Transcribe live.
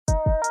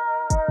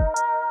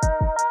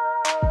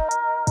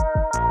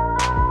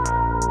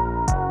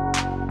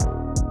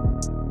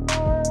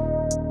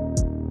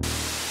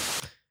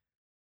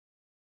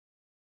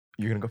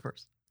You're gonna go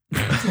first.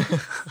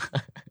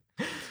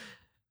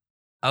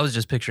 I was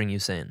just picturing you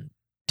saying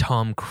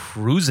Tom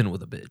Cruisin'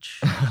 with a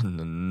bitch.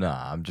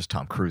 Nah, I'm just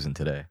Tom Cruisin'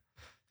 today.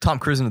 Tom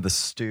Cruisin' with the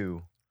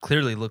stew.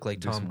 Clearly look like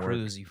Do Tom some work.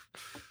 Cruise.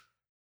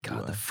 God,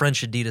 the What?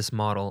 French Adidas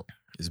model.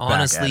 Is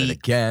Honestly, back at it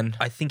again.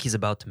 I think he's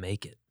about to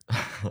make it.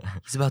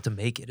 He's about to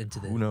make it into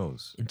Who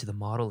knows? into the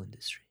model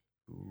industry.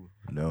 Who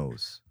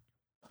knows?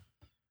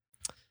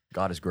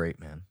 God is great,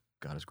 man.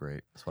 God is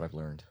great. That's what I've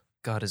learned.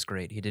 God is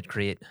great. He did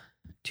create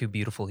two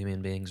beautiful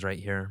human beings right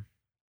here,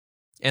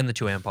 and the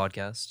 2AM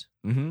podcast.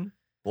 Mm-hmm.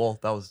 Well,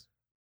 that was,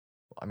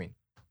 I mean,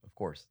 of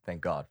course,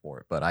 thank God for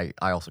it. But I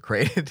also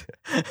created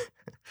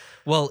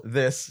Well,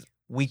 this.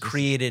 we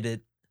created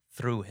it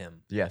through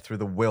him, Yeah, through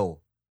the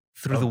will.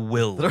 through the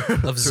will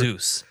of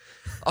Zeus.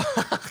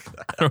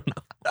 I don't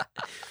know.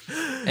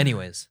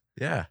 Anyways,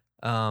 Yeah.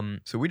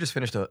 So we just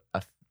finished a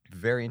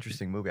very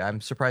interesting movie. I'm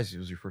surprised it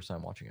was your first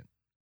time watching it.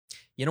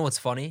 you know what's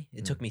funny?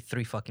 It took me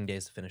 3 fucking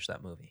days to finish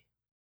that movie.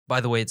 By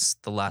the way, it's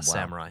The Last Wow.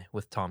 Samurai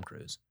with Tom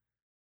Cruise.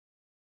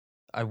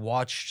 I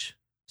watched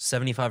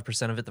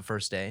 75% of it the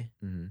first day,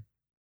 Mm-hmm.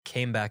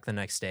 came back the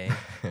next day,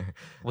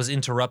 was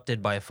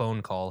interrupted by a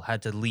phone call,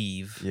 had to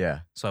leave.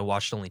 Yeah. So I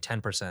watched only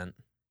 10%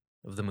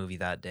 of the movie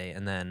that day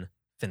and then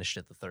finished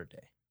it the third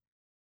day.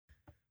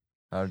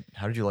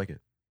 How did you like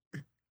it?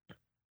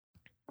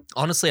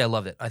 Honestly, I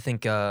love it. I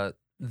think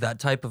that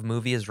type of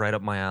movie is right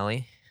up my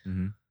alley.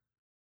 Mm-hmm.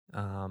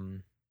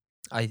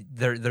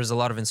 There's a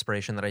lot of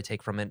inspiration that I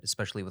take from it,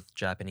 especially with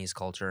Japanese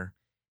culture.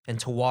 And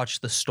to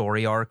watch the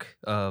story arc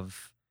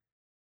of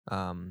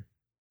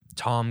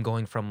Tom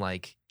going from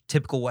like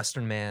typical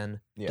Western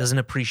man, Yeah. doesn't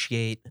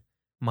appreciate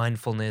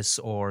mindfulness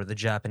or the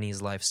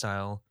Japanese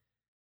lifestyle,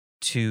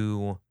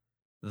 to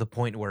the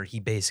point where he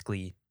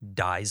basically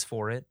dies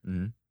for it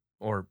Mm-hmm.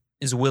 or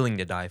is willing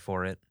to die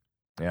for it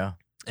Yeah.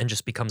 and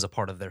just becomes a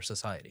part of their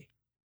society.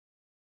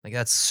 Like,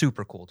 that's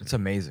super cool to It's me.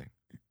 amazing.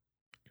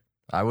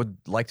 I would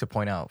like to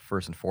point out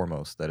first and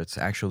foremost that it's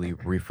actually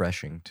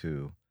refreshing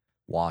to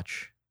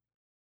watch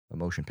a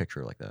motion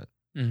picture like that.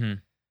 Mm-hmm.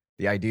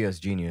 The idea is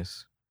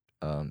genius.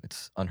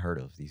 It's unheard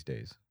of these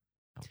days,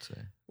 I would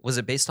say. Was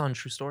it based on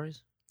true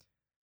stories?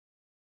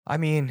 I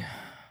mean,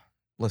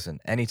 listen,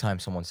 anytime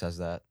someone says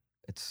that,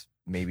 it's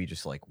maybe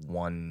just like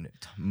one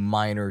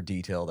minor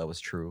detail that was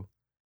true,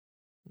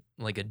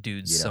 Like a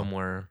dude You know.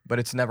 somewhere. but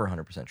it's never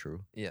 100%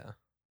 true. Yeah.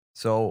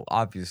 So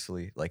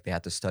obviously, like they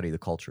had to study the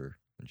culture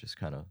and just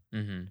kind of,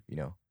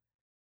 Mm-hmm.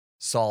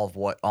 solve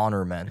what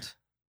honor meant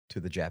to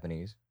the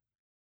Japanese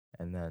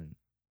and then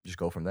just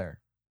go from there.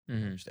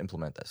 Mm-hmm. Just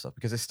implement that stuff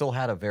because it still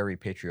had a very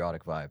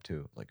patriotic vibe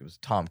too. Like it was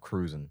Tom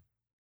cruising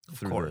Of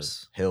through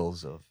course. the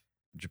hills of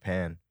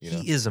Japan. You know?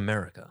 He is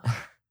America.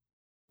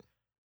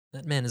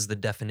 That man is the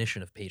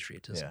definition of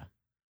patriotism. Yeah.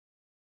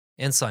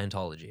 And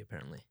Scientology,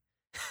 apparently.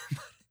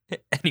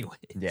 Anyways.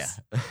 Yeah.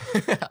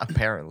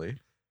 Apparently.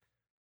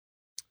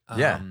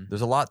 Yeah. Um, There's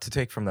a lot to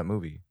take from that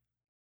movie.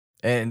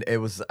 And it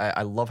was,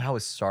 I love how it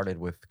started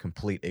with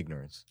complete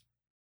ignorance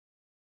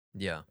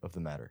Yeah. of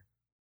the matter.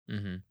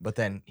 Mm-hmm. But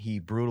then he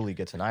brutally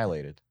gets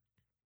annihilated,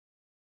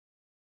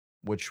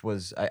 which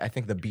was, I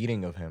think the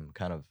beating of him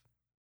kind of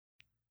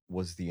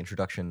was the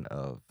introduction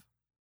of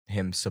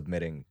him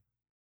submitting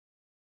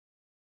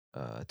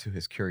to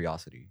his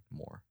curiosity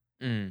more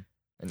Mm.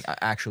 and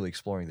actually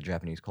exploring the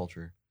Japanese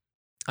culture.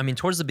 I mean,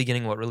 towards the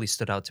beginning, what really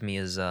stood out to me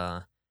is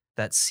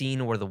that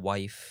scene where the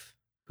wife,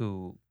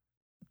 who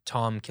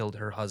Tom killed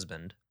her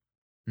husband,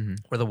 Mhm.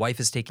 where the wife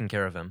is taking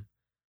care of him,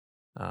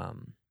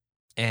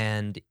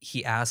 and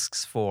he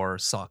asks for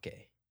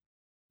sake.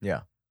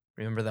 Yeah.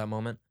 Remember that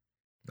moment?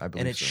 I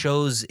believe And it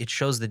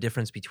shows the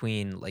difference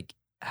between like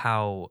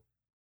how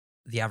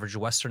the average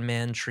Western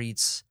man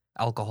treats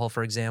alcohol,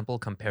 for example,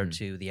 compared Mm.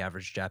 to the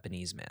average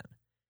Japanese man.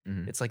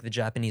 Mhm. It's like the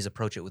Japanese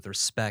approach it with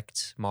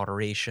respect,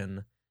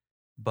 moderation,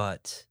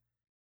 but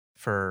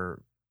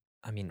for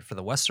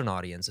the Western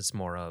audience, it's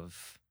more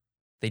of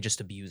they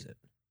just abuse it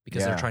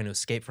because they're Yeah. trying to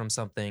escape from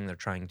something. They're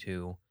trying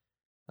to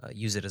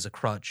use it as a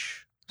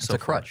crutch. It's so a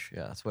forth. crutch.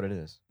 Yeah, that's what it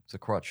is. It's a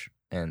crutch.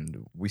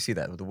 And we see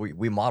that.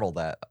 We model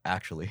that,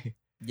 actually.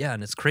 Yeah,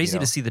 and it's crazy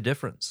know? to see the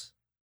difference.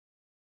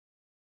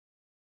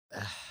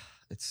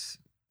 It's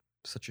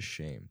such a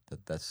shame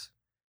that that's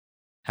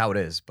how it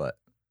is, but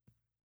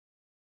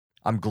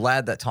I'm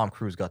glad that Tom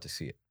Cruise got to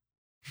see it.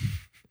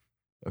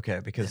 Okay,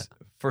 because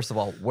first of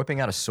all, whipping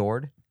out a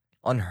sword,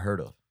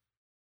 unheard of.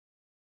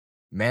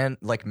 Man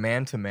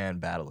to man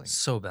battling.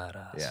 So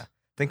badass. Yeah.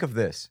 Think of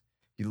this.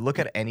 You look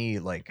at any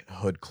like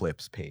hood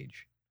clips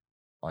page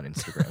on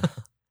Instagram.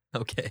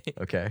 Okay.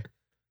 Okay.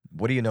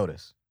 What do you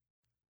notice?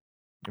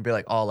 You'd be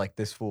like, oh, like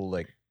this fool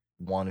like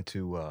wanted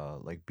to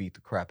like beat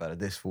the crap out of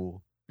this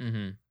fool.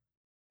 Mm-hmm.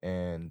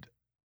 And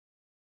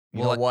you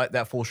Well, know what?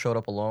 That fool showed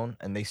up alone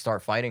and they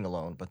start fighting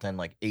alone, but then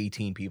like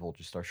 18 people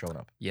just start showing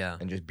up Yeah.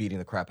 and just beating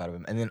the crap out of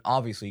him. And then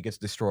obviously he gets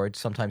destroyed,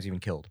 sometimes even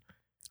killed.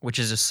 Which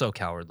is just so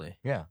cowardly.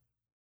 Yeah.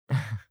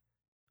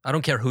 I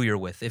don't care who you're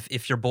with.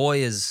 If your boy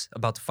is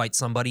about to fight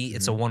somebody,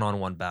 it's a Mhm.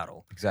 one-on-one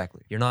battle.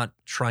 Exactly. You're not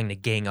trying to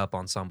gang up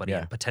on somebody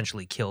Yeah. and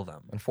potentially kill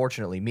them.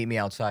 Unfortunately, meet me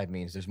outside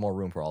means there's more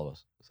room for all of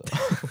us.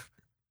 So.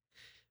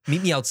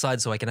 Meet me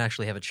outside so I can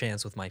actually have a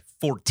chance with my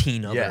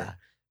 14 other Yeah.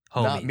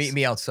 homies. Not meet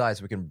me outside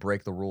so we can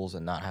break the rules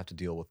and not have to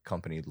deal with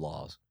company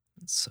laws.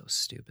 It's so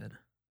stupid.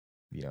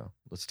 You know,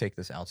 let's take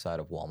this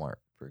outside of Walmart,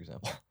 for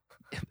example.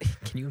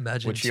 Can you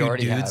imagine Which you two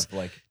already dudes, have,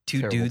 like, two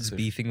terrible dudes decisions.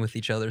 beefing with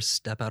each other,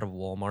 step out of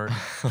Walmart.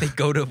 They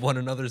go to one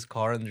another's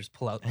car and just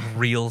pull out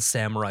real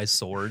samurai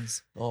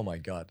swords. Oh my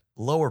God.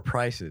 Lower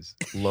prices,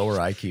 lower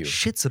IQ.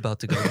 Shit's about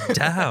to go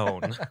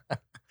down.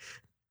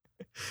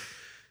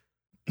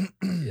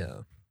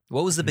 Yeah.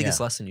 What was the biggest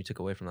lesson you took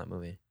away from that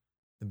movie?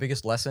 The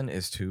biggest lesson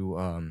is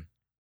to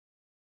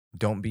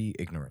don't be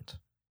ignorant.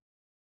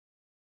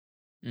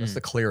 That's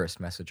the clearest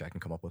message I can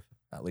come up with,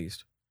 at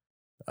least.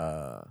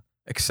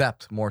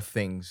 Accept more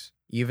things,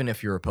 even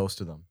if you're opposed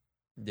to them.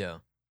 Yeah.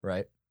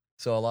 Right?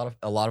 So a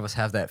lot of us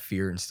have that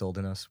fear instilled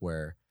in us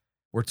where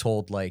we're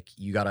told like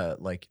you gotta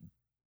like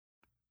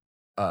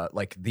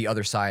the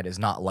other side is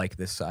not like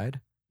this side,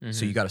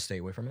 so you gotta stay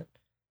away from it.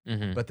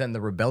 Mm-hmm. But then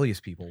the rebellious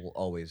people will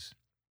always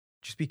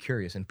just be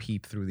curious and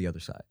peep through the other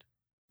side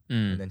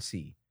and then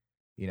see,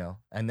 you know.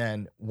 And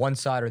then one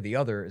side or the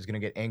other is gonna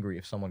get angry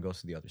if someone goes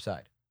to the other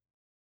side.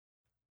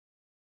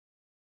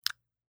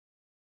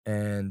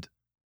 And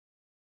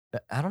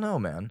I don't know,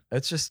 man.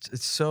 It's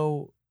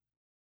so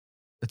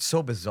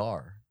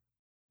bizarre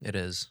It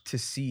is. to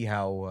see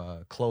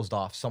how closed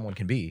off someone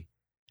can be,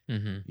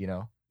 Mm-hmm. you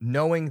know,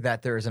 knowing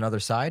that there is another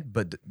side,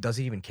 but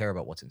doesn't even care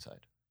about what's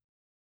inside.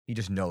 He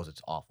just knows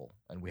it's awful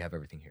and we have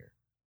everything here.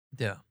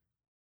 Yeah.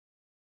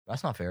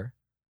 That's not fair.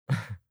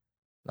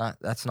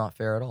 That's not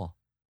fair at all.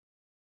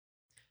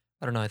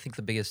 I don't know. I think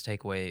the biggest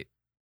takeaway,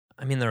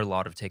 I mean, there are a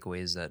lot of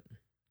takeaways that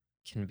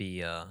can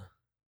be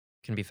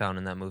found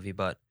in that movie,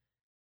 but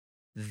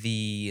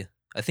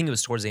I think it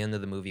was towards the end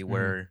of the movie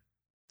where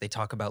they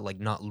talk about like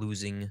not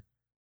losing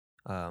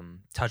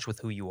touch with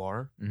who you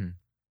are. Mhm.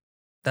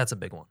 That's a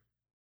big one.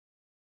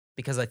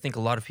 Because I think a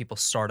lot of people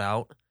start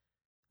out,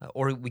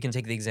 or we can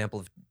take the example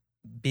of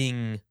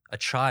being a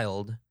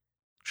child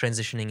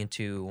transitioning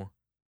into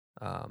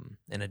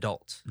an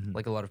adult. Mhm.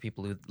 Like a lot of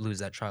people lose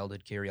that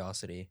childhood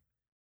curiosity,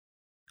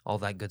 all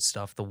that good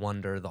stuff, the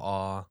wonder, the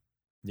awe.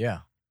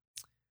 Yeah.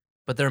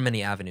 But there are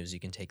many avenues you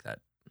can take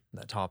that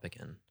topic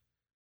in.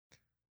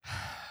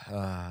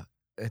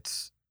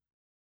 It's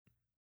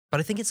But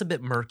I think it's a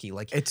bit murky.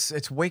 Like it's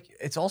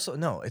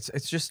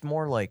just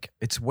more like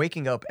it's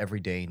waking up every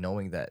day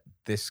knowing that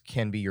this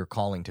can be your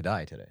calling to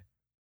die today,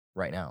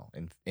 right now,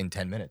 in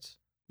 10 minutes,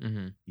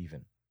 mhm,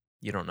 even.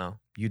 you don't know.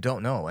 You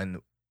don't know,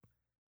 and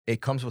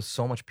it comes with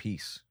so much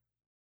peace.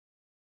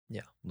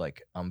 Yeah.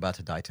 Like, I'm about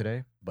to die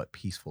today, but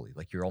peacefully.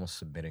 Like, you're almost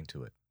submitting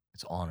to it.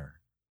 It's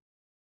honor.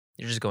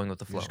 You're just going with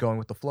the flow. You're just going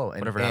with the flow.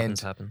 And, Whatever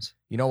happens, happens.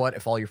 You know what?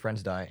 If all your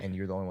friends die and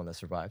you're the only one that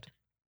survived,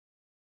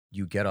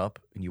 you get up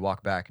and you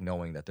walk back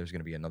knowing that there's going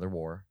to be another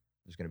war.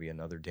 There's going to be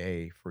another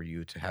day for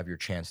you to have your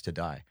chance to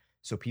die.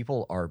 So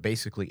people are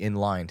basically in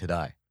line to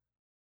die.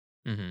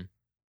 Mm-hmm.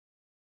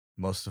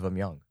 Most of them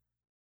young.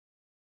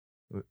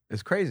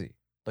 It's crazy.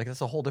 Like,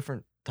 that's a whole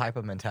different type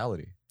of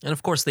mentality. And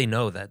of course, they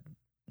know that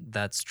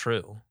that's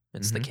true.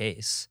 It's the Mhm.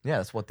 case. Yeah,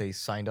 that's what they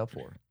signed up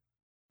for.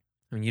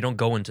 I mean, you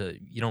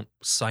don't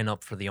sign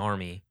up for the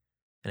army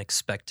and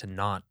expect to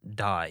not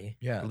die.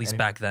 Yeah, At least and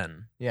back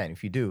then. Yeah, and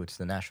if you do, it's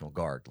the National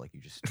Guard. Like,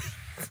 you just,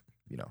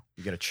 you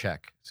get a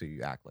check, so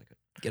you act like it.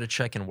 Get a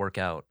check and work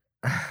out.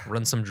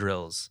 Run some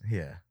drills.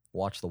 Yeah,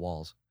 watch the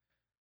walls.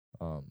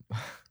 Watch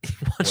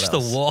What the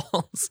else?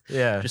 walls.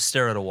 Yeah, Just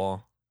stare at a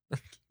wall.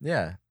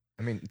 yeah.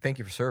 I mean, thank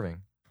you for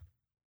serving.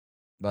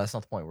 But that's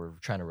not the point. We're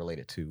trying to relate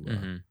it to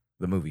Mhm.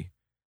 the movie.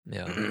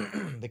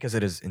 Yeah. Because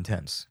it is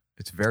intense.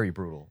 It's very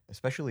brutal,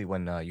 especially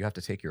when you have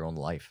to take your own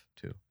life,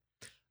 too.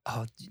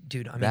 Oh,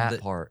 dude. I mean,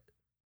 That part.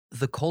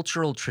 the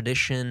cultural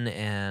tradition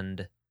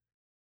and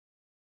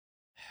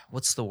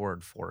what's the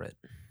word for it?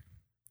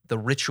 The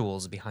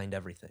rituals behind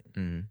everything.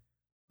 Mhm.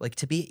 Like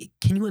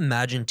can you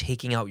imagine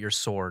taking out your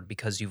sword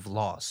because you've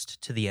lost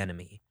to the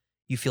enemy?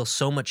 You feel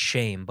so much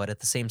shame, but at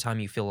the same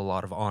time, you feel a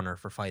lot of honor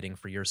for fighting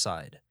for your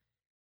side.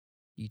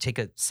 You take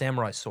a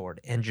samurai sword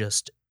and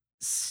just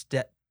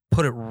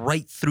put it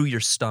right through your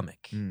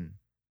stomach. Mm.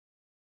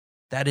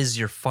 That is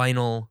your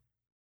final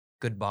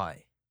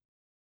goodbye.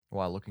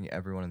 While looking at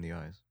everyone in the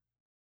eyes.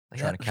 Like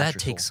Trying to catch that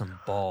your takes soul. some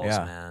balls,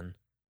 Yeah. man.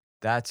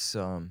 That's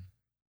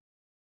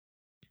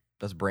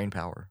brain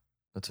power.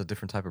 That's a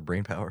different type of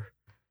brain power,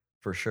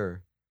 for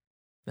sure.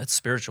 That's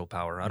spiritual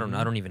power. I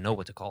don't even know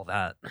what to call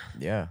that.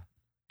 Yeah.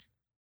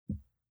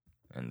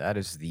 And that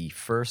is the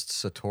first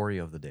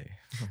Satori of the day.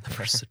 The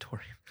first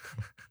Satori.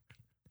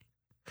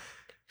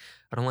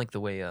 I don't like the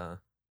way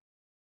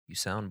you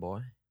sound,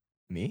 boy.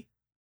 Me?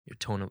 Your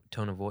tone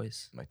of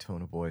voice. My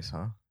tone of voice,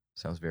 huh?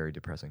 Sounds very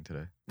depressing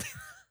today.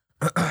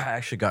 I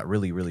actually got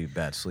really, really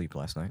bad sleep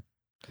last night,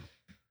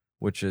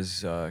 which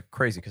is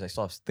crazy because I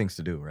still have things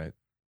to do, right?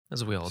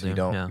 As we all So do. you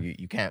don't, Yeah.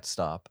 you can't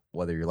stop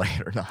whether you're late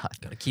or not.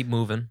 Gotta keep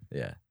moving.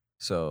 Yeah.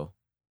 So,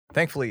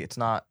 thankfully, it's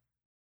not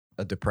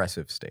a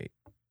depressive state.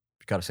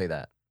 Gotta say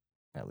that,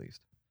 at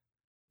least.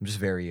 I'm just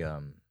very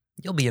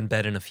You'll be in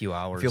bed in a few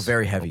I hours. feel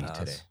very It'll heavy pass.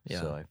 today.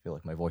 Yeah. So I feel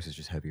like my voice is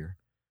just heavier.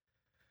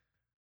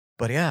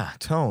 But yeah,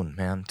 tone,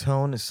 man.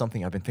 Tone is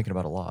something I've been thinking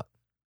about a lot.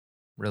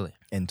 Really?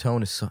 And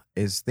tone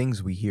is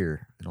things we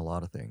hear in a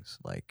lot of things,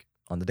 like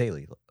on the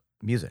daily,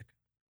 music,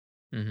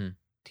 Mm-hmm.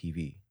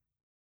 TV,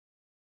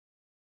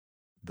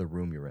 the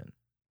room you're in,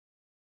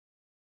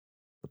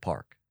 the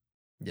park,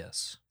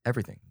 Yes.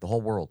 everything, the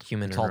whole world.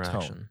 Human it's all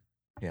interaction.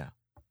 tone.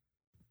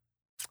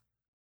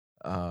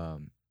 Yeah.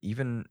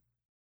 Even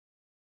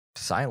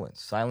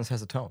silence. Silence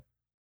has a tone.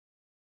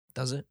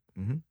 Does it?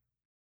 Mm-hmm.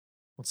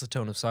 What's the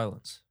tone of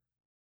silence?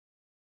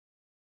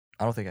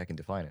 I don't think I can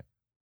define it.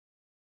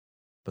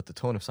 But the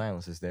tone of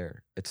silence is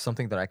there. It's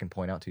something that I can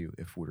point out to you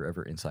if we're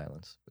ever in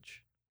silence,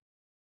 which...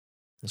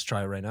 Let's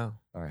try it right now.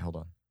 All right, hold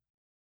on.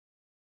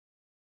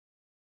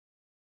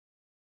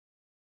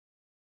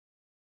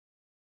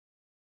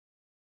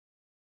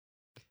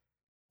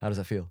 How does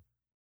that feel?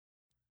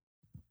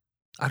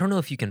 I don't know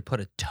if you can put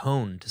a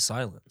tone to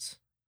silence.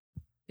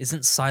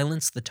 Isn't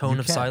silence the tone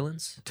You of can.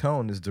 silence?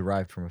 Tone is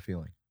derived from a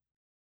feeling.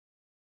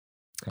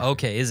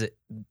 Okay, is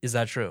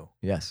that true?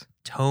 Yes.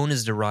 Tone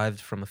is derived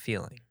from a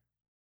feeling.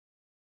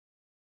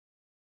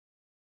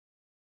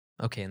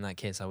 Okay, in that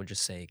case, I would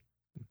just say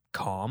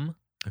calm.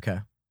 Okay.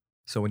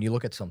 So when you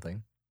look at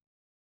something,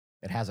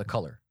 it has a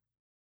color.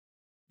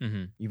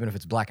 Mm-hmm. Even if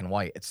it's black and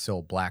white, it's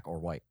still black or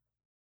white.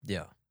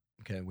 Yeah.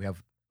 Okay, we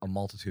have a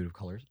multitude of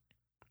colors.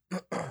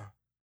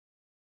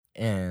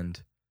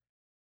 And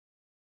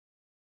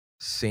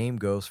same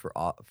goes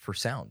for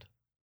sound.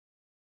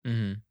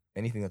 Mm-hmm.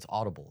 Anything that's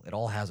audible, it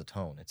all has a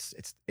tone.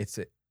 It's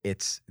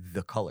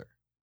the color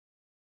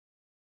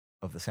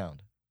of the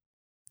sound.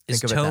 Is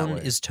Think of it that tone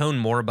way. is tone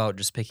more about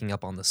just picking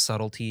up on the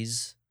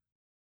subtleties,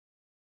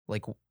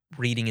 like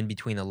reading in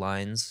between the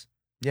lines?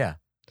 Yeah.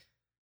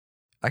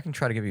 I can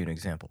try to give you an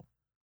example.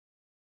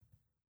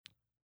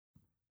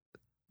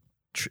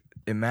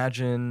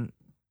 Imagine,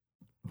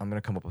 I'm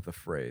going to come up with a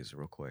phrase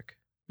real quick.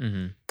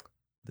 Mm-hmm.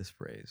 This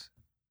phrase.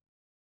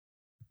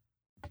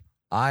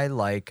 I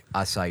like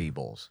acai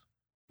bowls.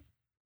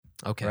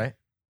 Okay. Right?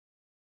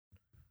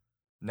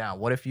 Now,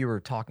 what if you were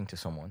talking to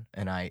someone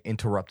and I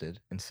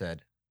interrupted and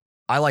said,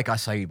 I like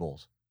acai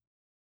bowls?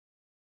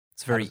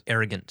 It's a very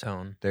arrogant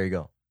tone. There you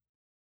go.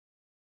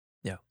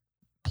 Yeah.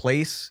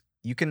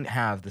 You can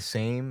have the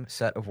same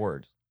set of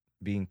words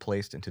being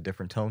placed into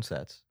different tone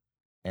sets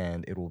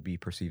and it will be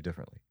perceived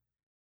differently.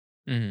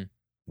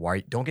 Mm-hmm.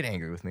 Don't get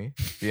angry with me,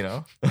 you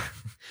know?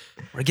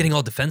 We're getting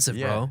all defensive,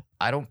 Yeah. bro.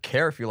 I don't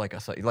care if you like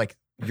acai. Like,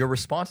 your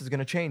response is going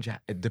to change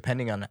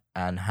depending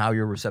on how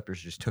your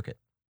receptors just took it.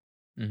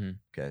 Mm-hmm.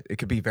 Okay, it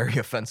could be very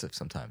offensive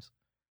sometimes.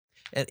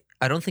 And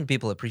I don't think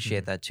people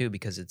appreciate that too,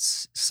 because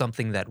it's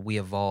something that we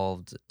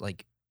evolved.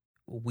 Like,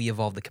 we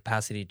evolved the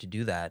capacity to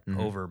do that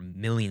over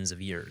millions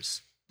of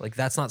years. Like,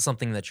 that's not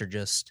something that you're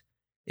just.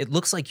 It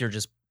looks like you're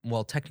just.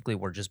 Well, technically,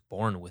 we're just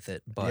born with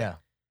it, but Yeah.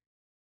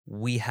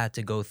 we had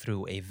to go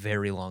through a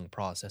very long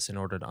process in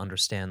order to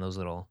understand those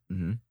little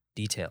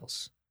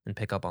details and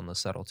pick up on those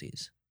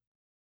subtleties.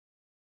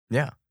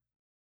 Yeah.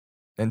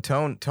 And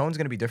tone's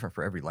going to be different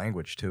for every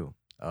language too.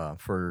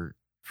 For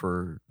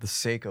the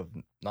sake of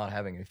not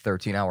having a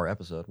 13-hour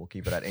episode, we'll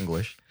keep it at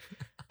English.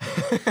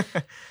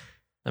 I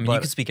mean, you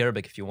can speak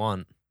Arabic if you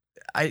want.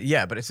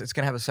 Yeah, but it's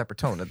going to have a separate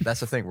tone. That's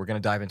the thing. We're going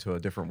to dive into a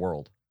different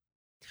world.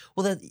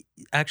 Well,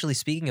 actually,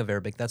 speaking of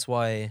Arabic, that's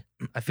why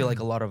I feel like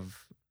a lot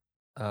of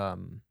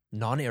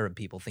non-Arab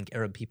people think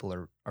Arab people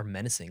are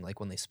menacing, like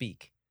when they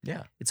speak.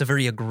 Yeah. It's a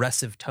very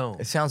aggressive tone.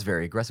 It sounds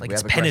very aggressive. Like,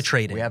 it's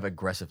penetrating. We have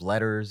aggressive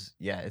letters.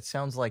 Yeah, it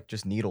sounds like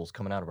just needles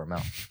coming out of our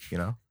mouth, you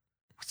know?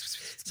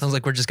 Sounds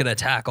like we're just going to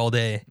attack all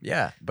day.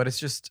 Yeah, but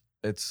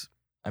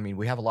I mean,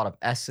 we have a lot of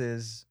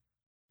S's,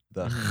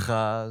 the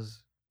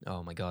khas,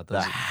 Oh my God.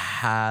 the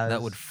has.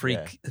 That would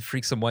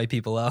freak some white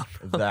people out.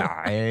 The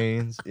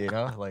ains, you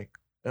know? Like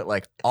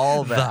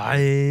all The that.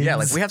 ains. Yeah,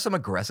 like we have some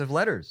aggressive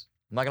letters.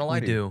 I'm not going to lie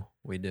to you.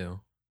 We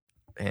do.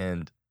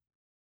 And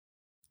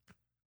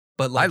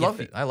but I like love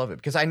it. I love it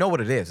because I know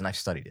what it is and I've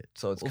studied it.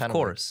 So it's kind of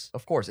course.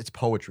 Of course, it's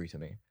poetry to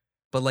me.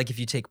 But like if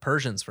you take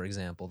Persians, for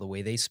example, the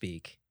way they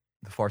speak,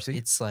 The Farsi?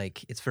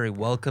 it's very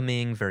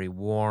welcoming, very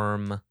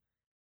warm.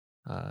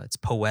 It's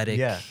poetic.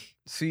 Yeah.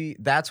 See,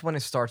 that's when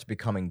it starts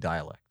becoming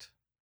dialect.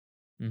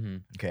 Mm-hmm.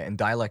 Okay, and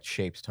dialect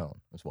shapes tone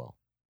as well.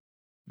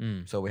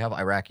 So we have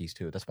Iraqis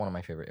too. That's one of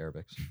my favorite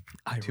Arabics.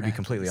 To be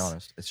completely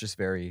honest, it's just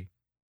very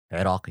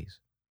Iraqis.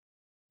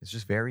 It's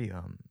just very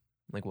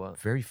like what?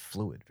 Very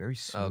fluid, very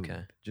smooth.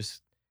 Okay.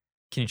 Just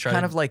Can you try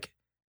kind of like.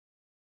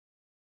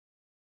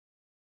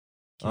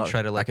 Can you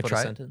try to like I could put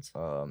try a sentence?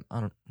 I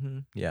don't.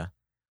 Yeah.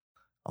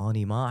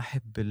 أني ما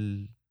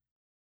أحب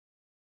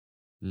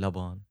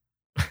اللبن.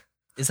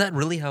 Is that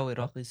really how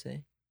Iraqis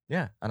say?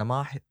 Yeah, أنا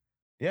ما أحب.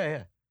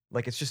 Yeah.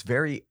 Like it's just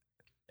very.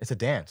 It's a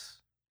dance.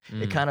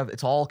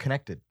 It's all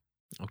connected.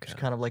 Okay. Just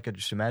kind of like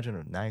just imagine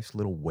a nice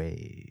little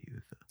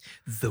wave.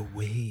 The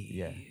wave.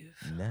 Yeah.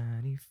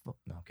 94.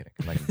 No, I'm kidding.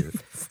 I'm not gonna do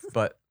it.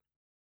 But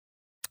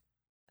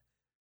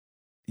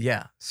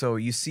Yeah. So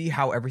you see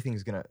how everything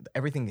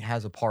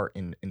has a part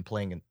in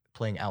playing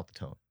out the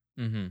tone.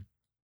 Mm-hmm.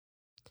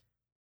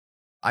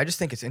 I just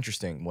think it's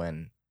interesting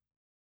when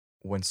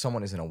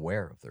someone isn't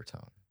aware of their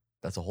tone.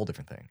 That's a whole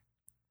different thing.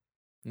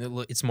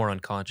 It's more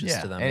unconscious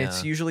to them. And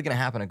it's usually going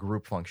to happen at a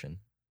group function.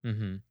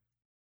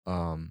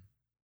 Mm-hmm.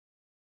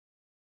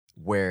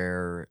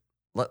 Where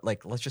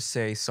let's just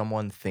say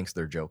someone thinks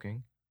they're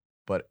joking,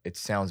 but it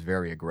sounds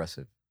very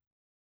aggressive,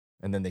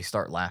 and then they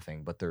start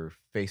laughing, but their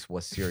face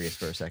was serious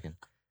for a second.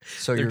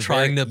 So They're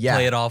trying to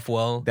play it off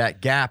well.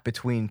 That gap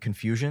between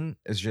confusion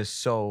is just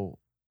so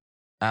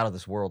out of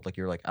this world. Like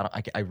you're like,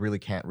 I really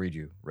can't read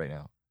you right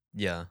now.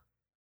 Yeah,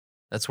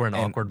 that's where an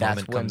And awkward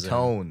moment comes in. That's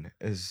when tone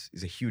is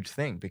a huge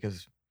thing,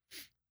 because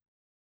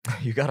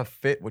you got to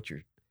fit what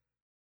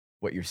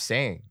you're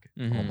saying,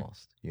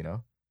 almost, you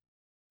know?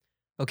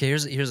 Okay,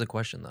 here's a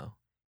question though.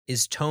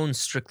 Is tone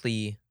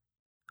strictly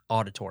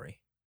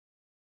auditory?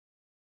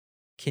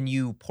 Can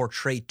you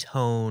portray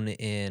tone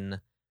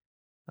in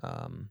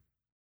an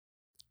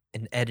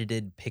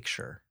edited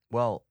picture?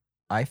 Well,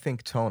 I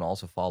think tone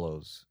also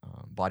follows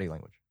body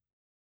language.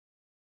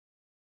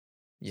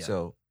 Yeah.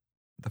 So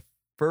the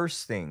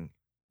first thing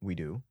we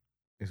do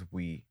is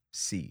we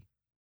see.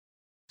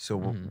 So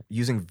we're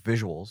using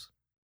visuals.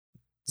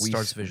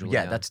 Starts visually.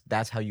 Yeah,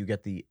 that's how you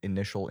get the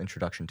initial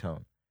introduction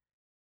tone.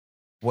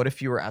 What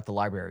if you were at the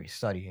library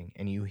studying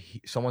and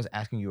someone's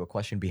asking you a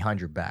question behind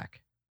your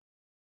back?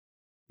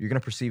 You're going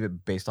to perceive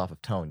it based off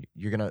of tone.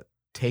 You're going to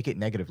take it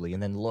negatively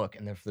and then look,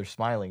 and if they're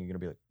smiling, you're going to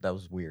be like, that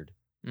was weird.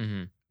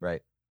 Mm-hmm.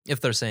 Right?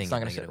 If they're saying it's it not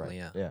gonna negatively,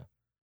 sit right. Yeah.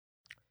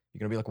 You're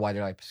going to be like, why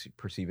did I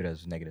perceive it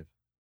as negative?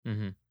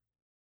 Mm-hmm.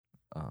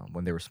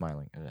 When they were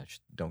smiling, and I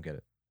just don't get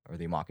it. Are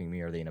they mocking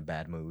me? Are they in a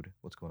bad mood?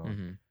 What's going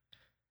on?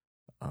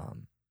 Mm-hmm.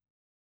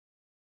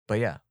 But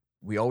yeah,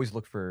 we always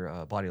look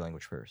for body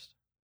language first.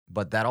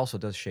 But that also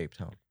does shape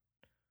tone.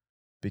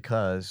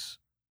 Because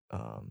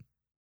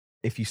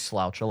if you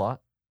slouch a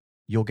lot,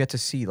 you'll get to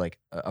see like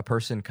a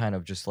person kind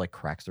of just like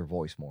cracks their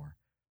voice more,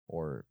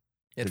 or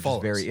it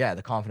falls.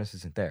 The confidence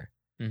isn't there.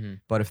 Mm-hmm.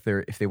 But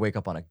if they wake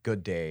up on a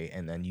good day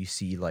and then you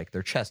see like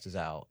their chest is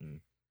out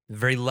and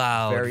very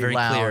loud, very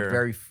clear,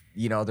 very,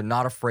 they're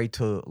not afraid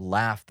to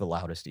laugh the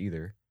loudest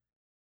either.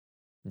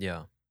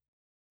 Yeah,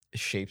 it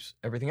shapes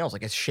everything else.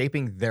 Like it's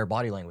shaping their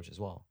body language as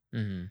well.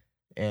 Mm-hmm.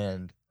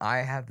 And I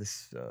have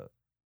this,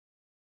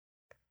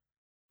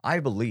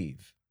 I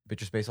believe, but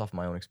just based off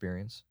my own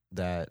experience,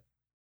 that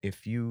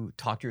if you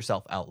talk to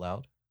yourself out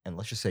loud, and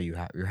let's just say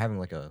you're having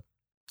like a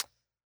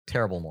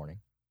terrible morning,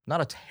 not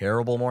a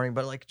terrible morning,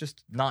 but like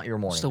just not your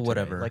morning. Still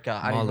whatever. Like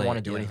I don't even want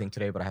to do anything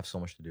today, but I have so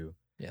much to do.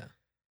 Yeah.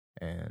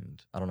 And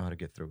I don't know how to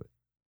get through it.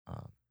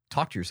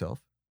 Talk to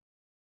yourself,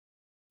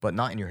 but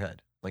not in your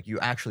head. Like you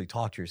actually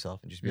talk to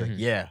yourself and just be like,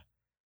 yeah.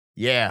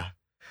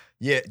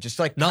 Just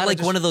like not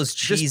like one of those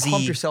cheesy. Just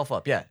pump yourself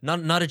up. Yeah.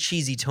 Not a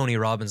cheesy Tony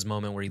Robbins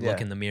moment where you look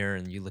in the mirror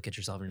and you look at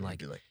yourself and you're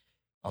like,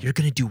 you're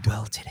gonna do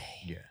well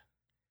today. Yeah.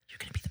 You're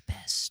gonna be the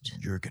best.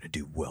 You're gonna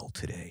do well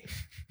today.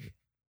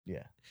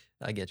 Yeah.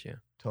 I get you.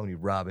 Tony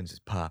Robbins is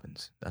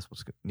poppins. That's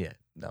what's good. Yeah.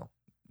 No.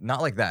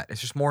 Not like that.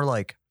 It's just more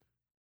like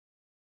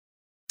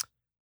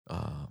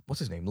what's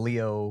his name?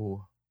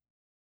 Leo.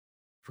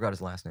 Forgot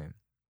his last name.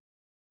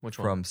 Which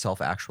one? From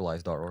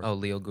selfactualized.org. Oh,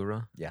 Leo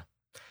Gura? Yeah.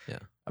 Yeah.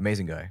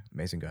 Amazing guy.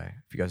 Amazing guy.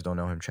 If you guys don't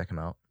know him, check him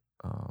out.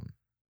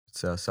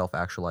 It's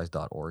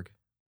selfactualized.org.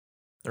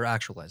 Or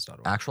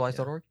actualized.org.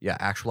 Actualized.org? Yeah,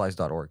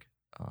 actualized.org.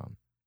 He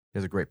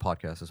has a great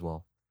podcast as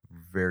well.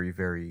 Very,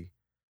 very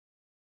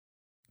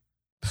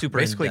super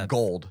basically in-depth.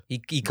 gold. He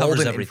covers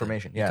golden everything.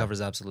 Information. Yeah. He covers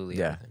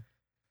absolutely everything.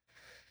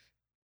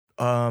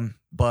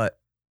 But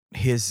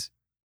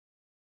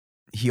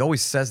he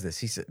always says this.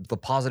 He said the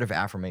positive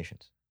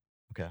affirmations.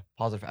 Okay,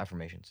 positive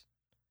affirmations.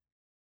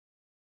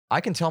 I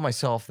can tell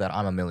myself that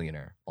I'm a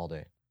millionaire all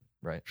day,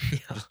 right?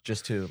 Yeah.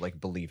 Just to like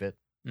believe it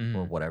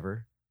or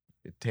whatever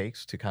it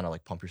takes to kind of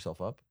like pump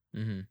yourself up.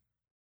 Mm-hmm.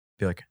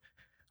 Be like,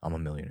 I'm a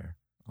millionaire.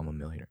 I'm a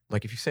millionaire.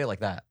 Like if you say it like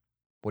that,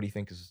 what do you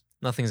think is?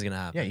 Nothing's gonna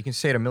happen. Yeah, you can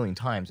say it a million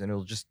times and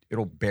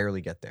it'll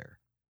barely get there.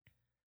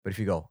 But if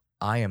you go,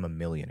 I am a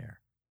millionaire.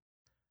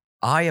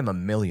 I am a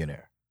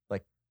millionaire.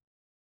 Like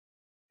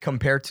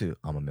compared to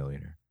I'm a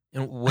millionaire.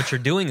 And what you're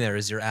doing there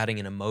is you're adding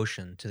an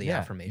emotion to the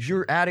affirmation.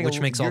 You're adding, which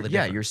makes all the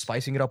difference. Yeah, you're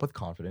spicing it up with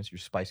confidence. You're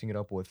spicing it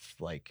up with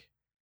like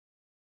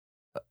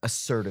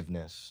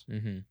assertiveness.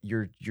 Mm-hmm.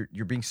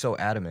 You're being so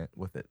adamant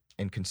with it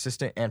and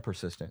consistent and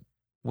persistent.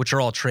 Which are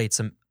all traits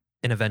an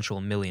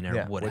eventual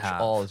millionaire would which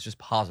have. All is just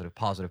positive,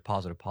 positive,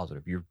 positive,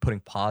 positive. You're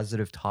putting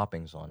positive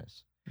toppings on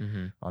us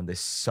on this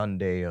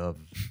Sunday of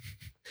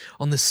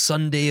on the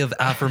Sunday of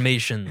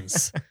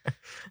affirmations.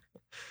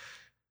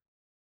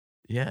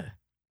 Yeah.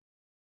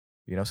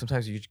 You know,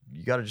 sometimes you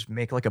got to just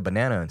make like a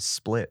banana and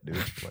split, dude.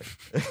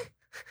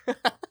 Like,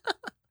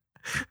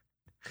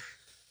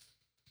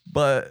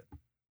 but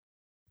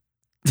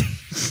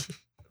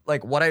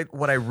like what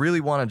I really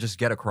want to just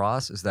get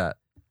across is that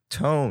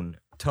tone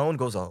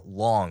goes a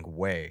long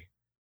way.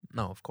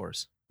 No, of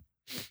course.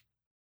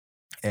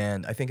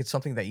 And I think it's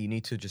something that you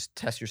need to just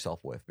test yourself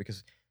with,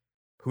 because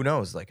who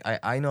knows? Like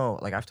I know,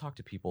 like I've talked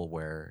to people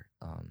where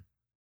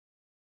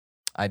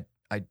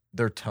I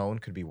their tone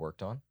could be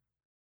worked on.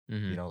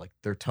 Hmm. You know, like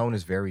their tone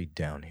is very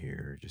down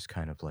here, just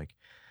kind of like,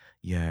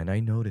 yeah. And I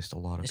noticed a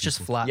lot of It's just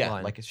people, yeah,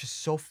 flatline. like it's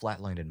just so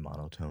flatlined and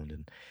monotoned,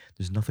 and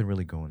there's nothing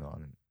really going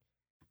on.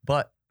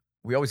 But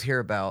we always hear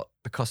about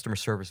the customer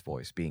service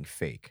voice being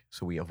fake,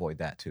 so we avoid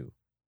that too.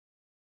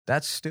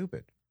 That's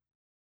stupid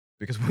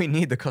because we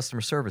need the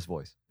customer service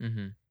voice.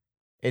 Hmm.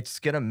 It's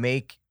gonna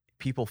make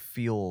people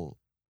feel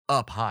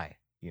up high,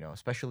 you know,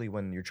 especially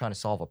when you're trying to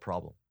solve a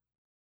problem,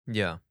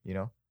 Yeah. you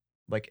know?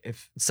 Like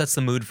if It sets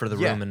the mood for the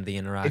yeah, room and the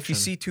interaction. if you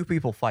see two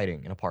people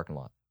fighting in a parking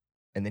lot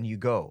and then you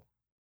go,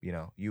 you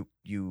know,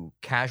 you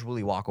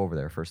casually walk over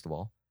there first of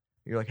all.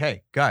 You're like,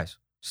 "Hey, guys,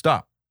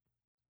 stop."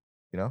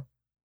 You know?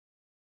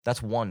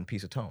 That's one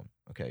piece of tone.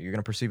 Okay? You're going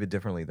to perceive it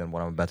differently than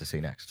what I'm about to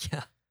say next.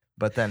 Yeah.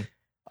 But then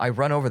I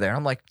run over there and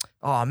I'm like,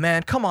 "Oh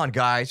man, come on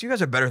guys. You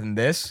guys are better than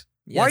this."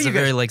 Yeah, Why it's are a you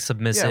very guys like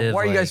submissive. Yeah,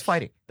 why are you guys like-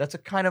 fighting? That's a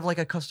kind of like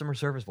a customer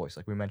service voice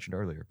like we mentioned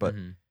earlier, but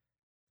Mhm.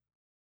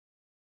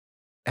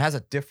 it has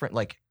a different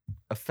like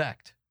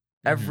effect.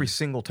 Every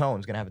single tone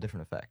is going to have a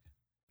different effect.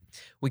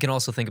 We can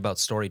also think about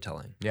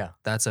storytelling. Yeah.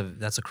 That's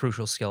a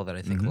crucial skill that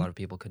I think Mhm. a lot of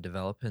people could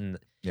develop, and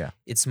Yeah.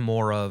 it's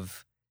more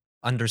of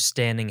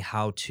understanding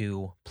how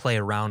to play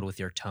around with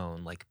your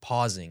tone, like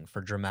pausing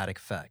for dramatic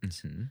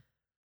effect, Mhm.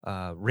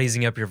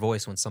 raising up your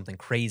voice when something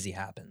crazy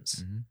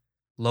happens, Mhm.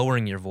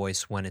 lowering your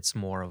voice when it's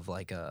more of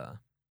like a,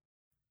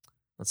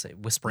 let's say,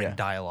 whispering Yeah.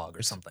 dialogue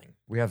or something.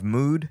 We have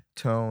mood,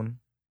 tone,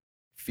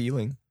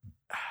 feeling,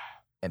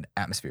 and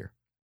atmosphere.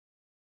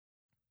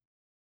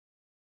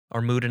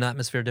 Are mood and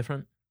atmosphere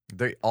different?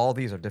 All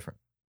these are different,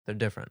 They're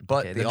different,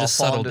 but okay, they they're all just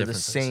fall subtle under the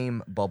differences.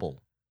 same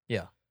bubble.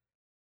 Yeah.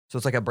 So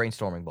it's like a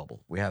brainstorming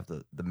bubble. We have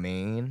the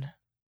main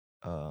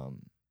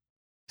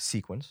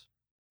sequence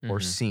or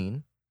Mhm.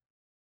 scene,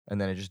 and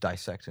then it just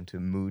dissects into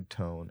mood,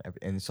 tone,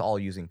 and it's all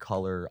using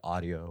color,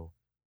 audio,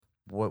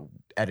 what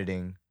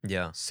editing,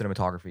 Yeah.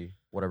 cinematography,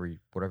 whatever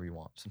you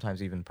want.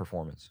 Sometimes even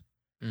performance.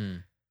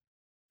 Mm.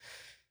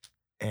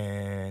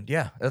 And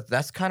yeah,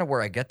 that's kind of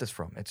where I get this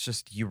from. It's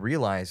just you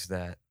realize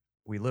that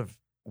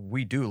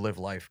we do live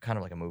life kind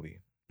of like a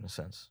movie in a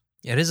sense.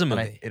 It is a And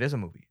movie. it is a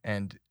movie.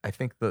 And I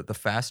think the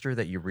faster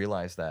that you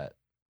realize that,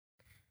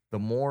 the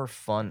more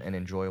fun and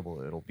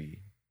enjoyable it'll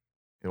be.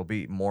 It'll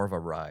be more of a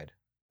ride.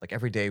 Like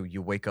every day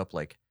you wake up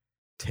like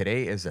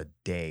today is a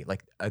day.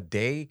 Like a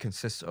day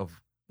consists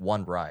of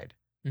one ride.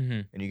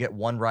 Mhm. And you get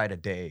one ride a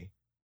day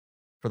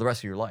for the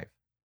rest of your life.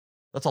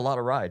 That's a lot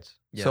of rides.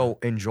 Yeah. So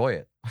enjoy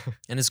it.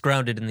 And it's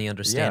grounded in the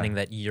understanding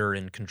that you're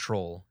in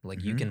control.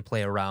 Like you can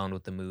play around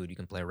with the mood, you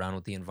can play around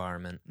with the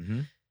environment.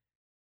 Mm-hmm.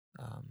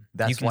 You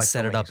That's can why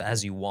set it up filmmaking's as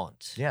cool. you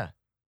want. Yeah.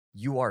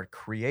 You are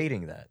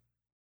creating that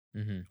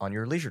Hmm. on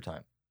your leisure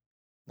time.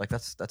 Like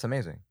that's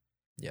amazing.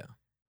 Yeah.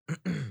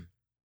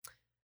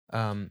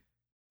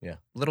 Yeah.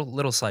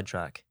 Little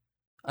sidetrack.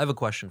 I have a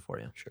question for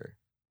you. Sure.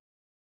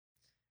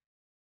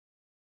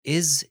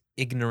 Is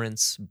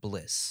ignorance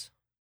bliss?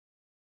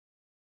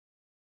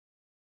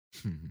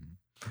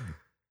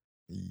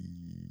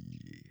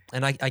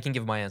 And I can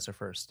give my answer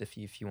first if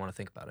you want to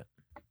think about it.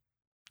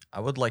 I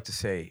would like to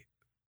say,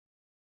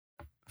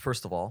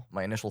 first of all,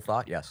 my initial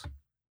thought, yes.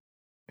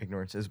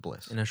 Ignorance is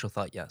bliss. Initial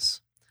thought,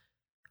 yes.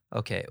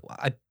 Okay,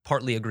 I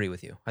partly agree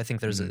with you. I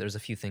think there's Mhm. there's a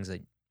few things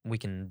that we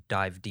can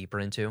dive deeper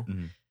into.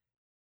 Mhm.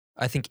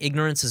 I think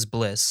ignorance is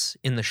bliss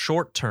in the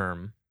short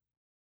term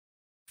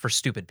for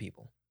stupid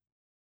people,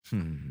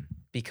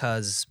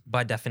 because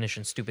by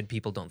definition, stupid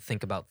people don't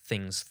think about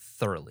things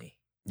thoroughly.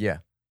 Yeah.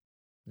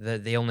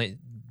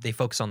 They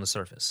focus on the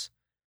surface.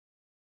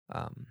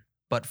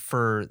 But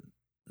for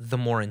the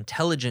more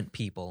intelligent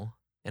people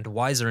and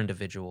wiser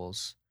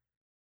individuals,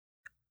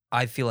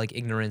 I feel like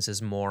ignorance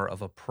is more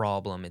of a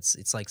problem.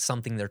 It's like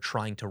something they're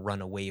trying to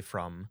run away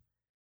from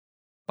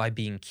by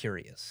being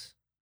curious.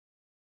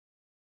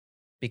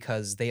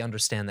 Because they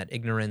understand that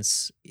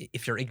ignorance,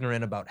 if you're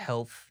ignorant about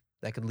health,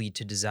 that could lead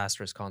to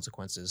disastrous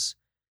consequences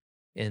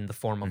in the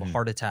form of a Mhm.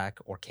 heart attack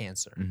or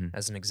cancer, Mhm.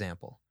 as an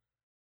example.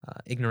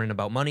 Ignorant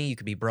about money, you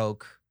could be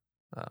broke.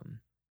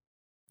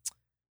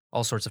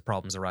 All sorts of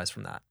problems arise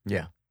from that.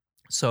 Yeah.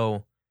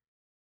 So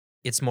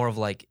it's more of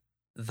like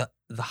the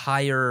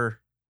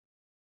higher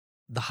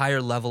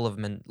level of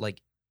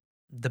like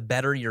the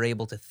better you're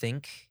able to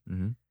think,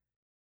 Mhm.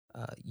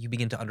 you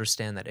begin to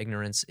understand that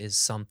ignorance is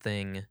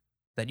something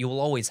that you will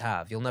always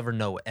have. You'll never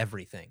know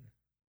everything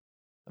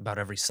about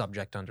every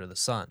subject under the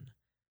sun,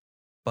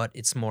 but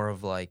it's more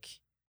of like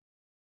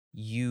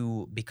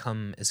you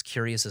become as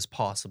curious as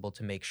possible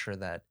to make sure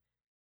that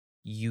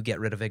you get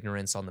rid of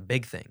ignorance on the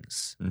big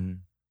things,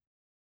 Mhm.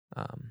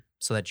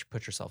 so that you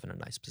put yourself in a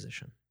nice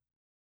position.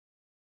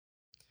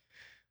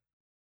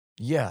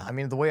 Yeah, I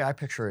mean, the way I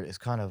picture it is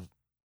kind of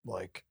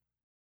like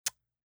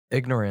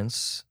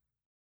ignorance.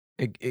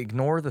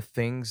 Ignore the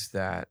things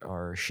that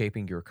are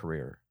shaping your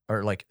career,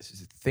 or like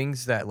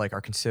things that like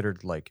are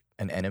considered like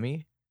an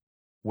enemy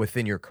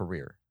within your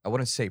career. I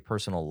wouldn't say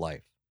personal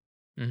life.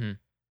 Mm-hmm.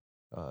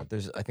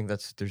 I think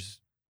there's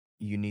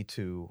you need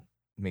to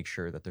make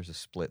sure that there's a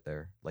split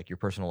there. Like your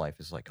personal life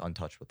is like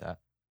untouched with that.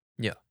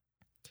 Yeah.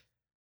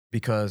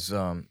 Because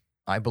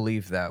I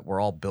believe that we're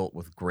all built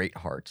with great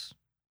hearts.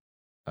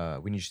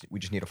 We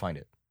just need to find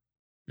it.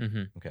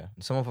 Mm-hmm. Okay.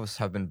 And some of us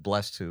have been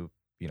blessed to,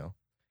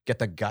 get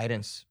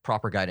the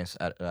proper guidance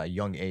at a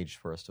young age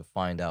for us to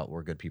find out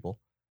we're good people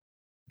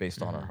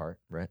based on our heart,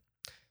 right?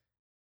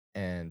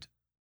 And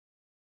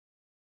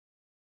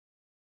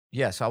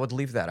yeah, so I would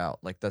leave that out.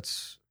 Like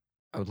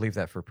I would leave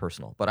that for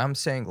personal. But I'm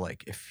saying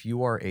like if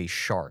you are a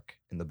shark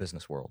in the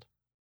business world,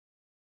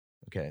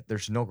 okay,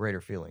 there's no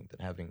greater feeling than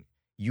having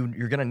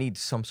you're gonna need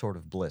some sort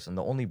of bliss. And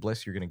the only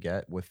bliss you're gonna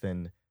get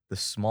within the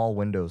small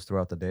windows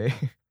throughout the day,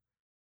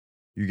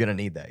 you're gonna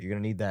need that. You're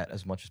gonna need that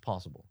as much as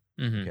possible.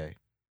 Mm-hmm. Okay.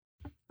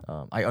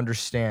 I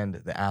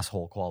understand the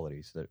asshole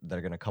qualities that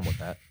are gonna come with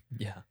that.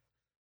 Yeah.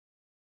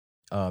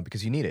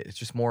 Because you need it. It's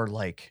just more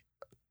like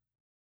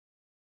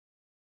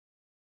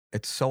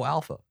it's so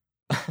alpha.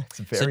 It's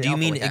very So do you alpha.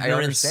 mean Like, ignorance?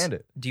 I understand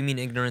it. Do you mean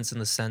ignorance in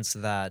the sense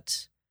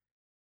that,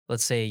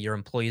 let's say your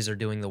employees are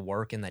doing the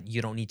work and that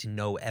you don't need to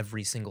know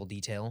every single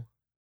detail,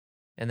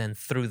 and then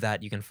through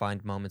that you can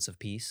find moments of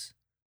peace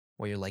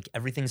where you're like,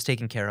 everything's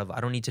taken care of.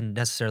 I don't need to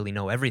necessarily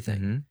know everything,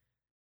 Mhm.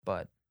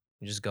 but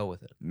you just go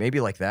with it. Maybe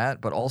like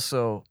that, but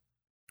also,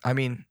 I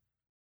mean,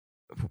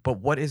 but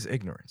what is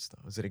ignorance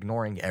though? Is it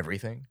ignoring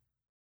everything?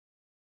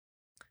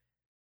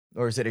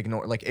 Or is it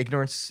like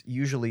ignorance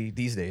usually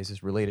these days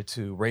is related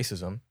to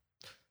racism?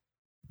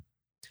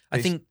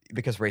 I think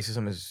because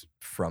racism is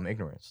from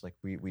ignorance. Like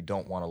we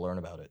don't want to learn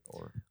about it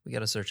or we got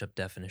to search up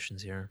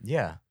definitions here.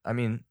 yeah. I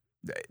mean,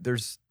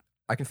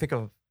 I can think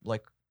of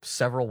like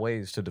several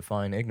ways to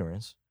define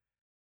ignorance.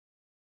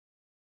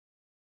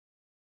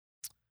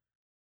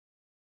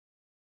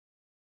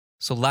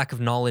 So lack of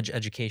knowledge,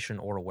 education,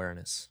 or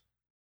awareness.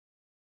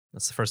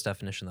 That's the first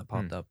definition that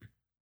popped up.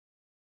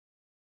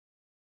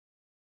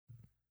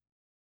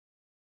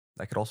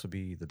 That could also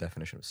be the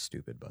definition of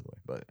stupid, by the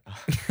way.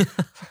 But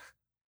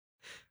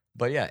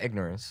but yeah,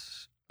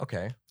 ignorance.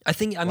 Okay.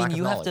 I mean,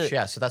 you have to.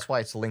 Yeah, so that's why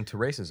it's linked to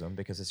racism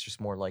because it's just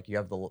more like you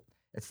have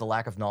it's the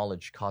lack of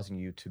knowledge causing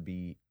you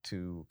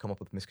to come up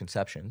with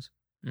misconceptions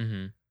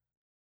Mm-hmm.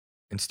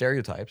 and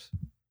stereotypes.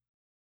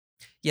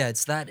 Yeah,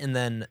 it's that, and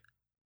then,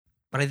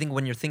 but I think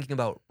when you're thinking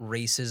about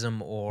racism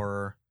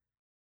or,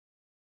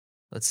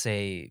 let's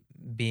say,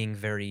 being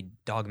very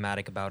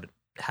dogmatic about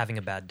having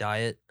a bad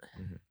diet,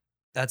 Mhm.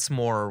 that's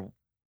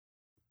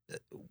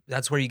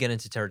where you get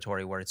into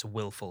territory where it's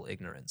willful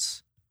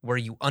ignorance, where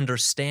you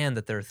understand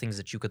that there are things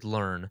that you could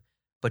learn,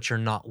 but you're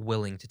not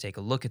willing to take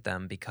a look at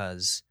them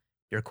because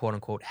you're quote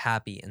unquote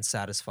happy and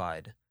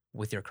satisfied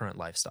with your current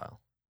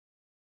lifestyle.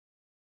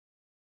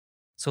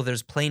 So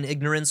there's plain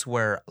ignorance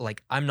where,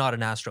 like, I'm not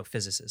an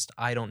astrophysicist.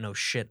 I don't know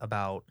shit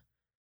about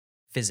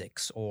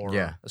physics or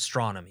Yeah.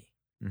 astronomy.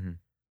 Mhm.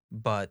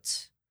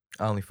 But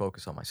I only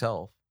focus on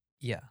myself.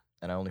 yeah.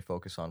 And I only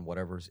focus on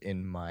whatever's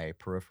in my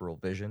peripheral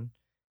vision.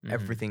 Mhm.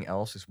 Everything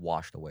else is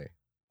washed away.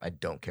 I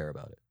don't care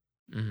about it.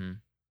 Mm-hmm.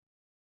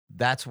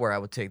 That's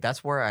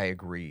where I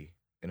agree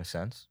in a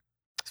sense,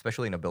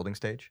 especially in a building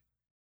stage.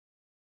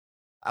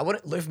 I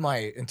wouldn't live my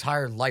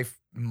entire life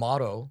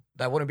motto.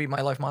 That wouldn't be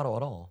my life motto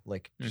at all.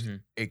 Like, just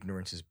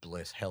ignorance is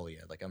bliss. Hell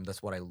yeah. Like,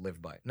 that's what I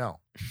live by.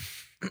 No.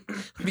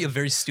 It'd be a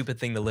very stupid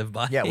thing to live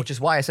by. Yeah, which is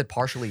why I said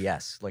partially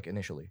yes, like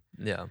initially.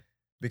 Yeah.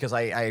 Because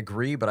I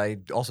agree, but I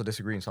also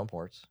disagree in some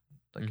parts.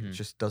 Like, it Mhm.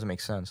 just doesn't make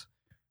sense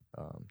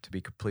to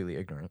be completely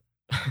ignorant.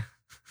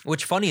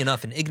 Which, funny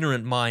enough, an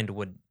ignorant mind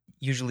would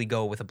usually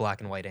go with a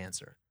black and white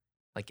answer.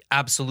 Like,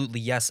 absolutely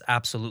yes,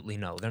 absolutely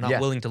no. They're not Yeah.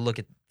 willing to look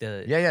at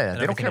the. Yeah. They don't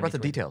everything care in about the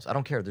between. details. I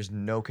don't care. There's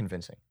no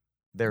convincing.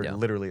 There Yeah.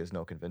 literally is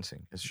no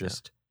convincing. It's Yeah.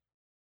 just,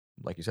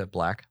 like you said,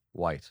 black,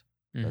 white.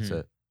 That's Mhm.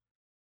 it.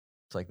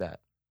 It's like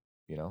that.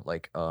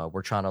 Like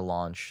we're trying to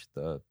launch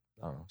the,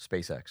 I don't know,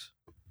 SpaceX,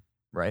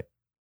 right?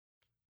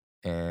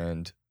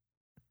 And,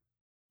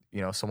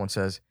 someone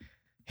says,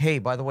 hey,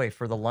 by the way,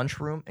 for the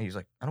lunchroom, and he's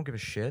like, I don't give a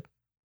shit.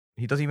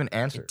 He doesn't even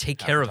answer.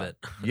 Take half care the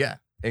of time. it. Yeah.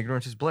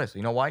 Ignorance is bliss.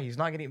 You know why? He's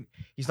not even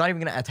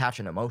going to attach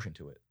an emotion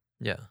to it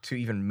Yeah. to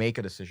even make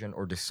a decision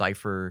or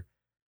decipher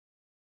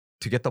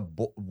to get the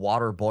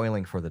water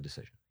boiling for the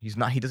decision. He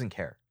doesn't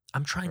care.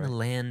 I'm trying to Right.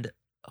 land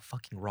a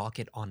fucking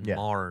rocket on Yeah.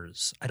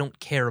 Mars. I don't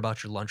care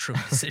about your lunchroom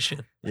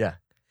decision. Yeah.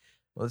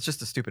 Well, it's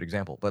just a stupid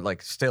example, but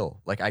like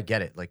still, like I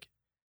get it. Like,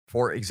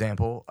 for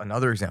example,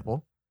 another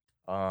example,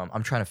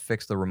 I'm trying to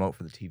fix the remote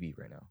for the TV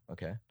right now.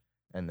 Okay.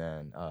 And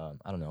then,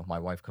 I don't know, my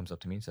wife comes up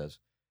to me and says,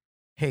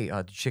 hey,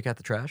 did you check out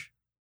the trash?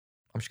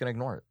 I'm just going to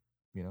ignore it.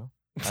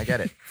 I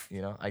get it.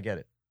 I get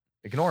it.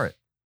 Ignore it.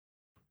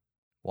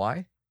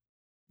 Why?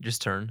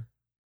 Just turn.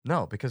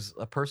 No, because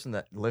a person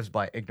that lives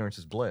by ignorance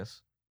is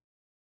bliss,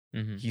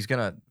 Mm-hmm. he's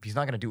not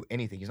gonna do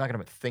anything. He's not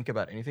gonna think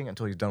about anything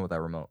until he's done with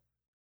that remote.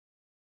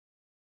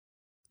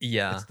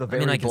 Yeah. It's the I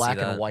very can see black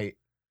that. and white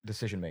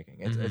decision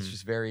making. It's Mhm.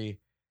 just very.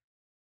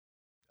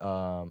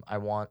 I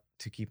want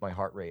to keep my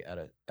heart rate at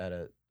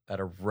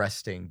a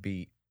resting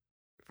beat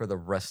for the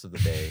rest of the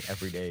day,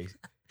 every day.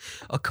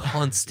 A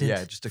constant.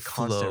 Yeah, just a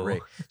constant flow.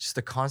 rate, just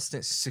a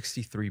constant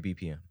 63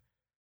 BPM.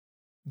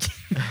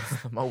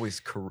 I'm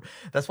always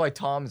that's why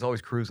Tom is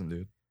always cruising,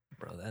 dude.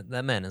 Bro,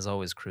 that man is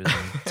always cruising.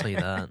 I'll tell you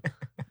that.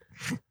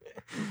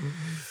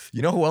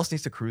 You know who else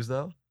needs to cruise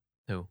though?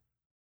 Who?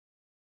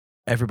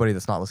 Everybody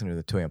that's not listening to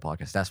the 2 a.m.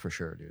 podcast. That's for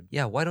sure, dude.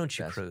 Yeah, why don't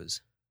you That's-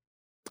 cruise?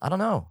 I don't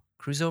know.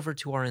 Cruise over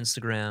to our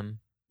Instagram,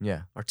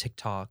 Yeah. our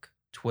TikTok,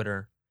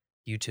 Twitter,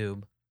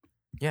 YouTube.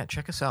 Yeah,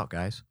 check us out,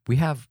 guys. We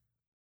have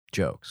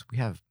jokes. We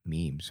have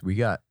memes. We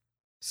got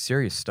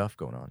serious stuff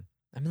going on.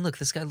 I mean, look,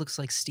 this guy looks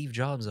like Steve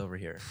Jobs over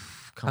here.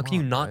 Come How can you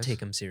on, not guys. take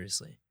him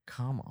seriously?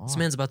 Come on. This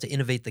man's about to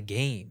innovate the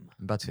game.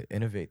 I'm about to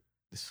innovate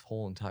this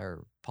whole entire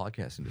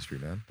podcast industry,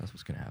 man. That's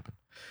what's going to happen.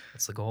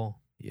 That's the goal.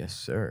 Yes,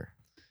 sir.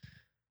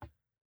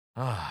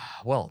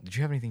 Well, did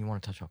you have anything you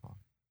want to touch up on?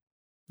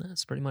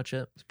 That's pretty much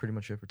it. That's pretty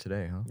much it for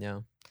today, huh? Yeah.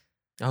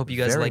 I hope you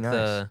guys Very like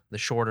nice. the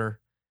shorter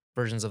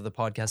versions of the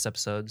podcast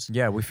episodes.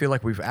 Yeah, we feel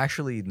like we've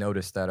actually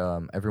noticed that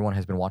everyone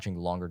has been watching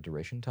longer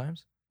duration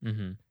times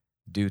Mm-hmm.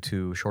 due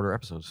to shorter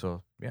episodes.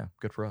 So, yeah,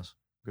 good for us.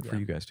 Good for Yeah.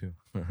 you guys, too.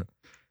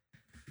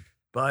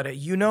 But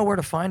you know where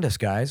to find us,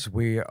 guys.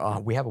 We have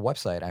a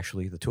website,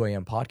 actually, the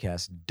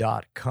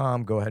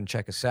 2ampodcast.com. Go ahead and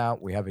check us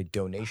out. We have a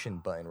donation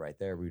button right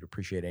there. We'd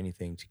appreciate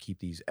anything to keep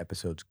these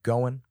episodes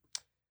going.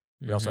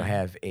 We also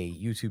have a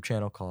YouTube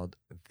channel called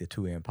the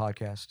 2 a.m.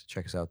 Podcast.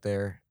 Check us out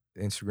there.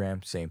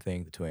 Instagram, same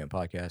thing, the 2 a.m.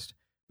 Podcast.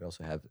 We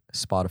also have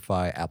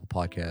Spotify, Apple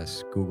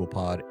Podcasts, Google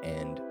Pod,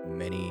 and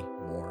many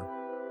more.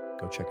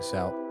 Go check us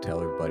out. Tell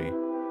everybody.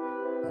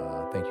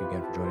 Thank you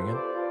again for joining in,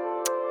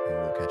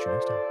 and we'll catch you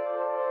next time.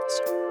 Yes,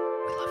 sir.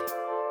 We love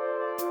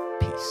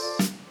you. Peace.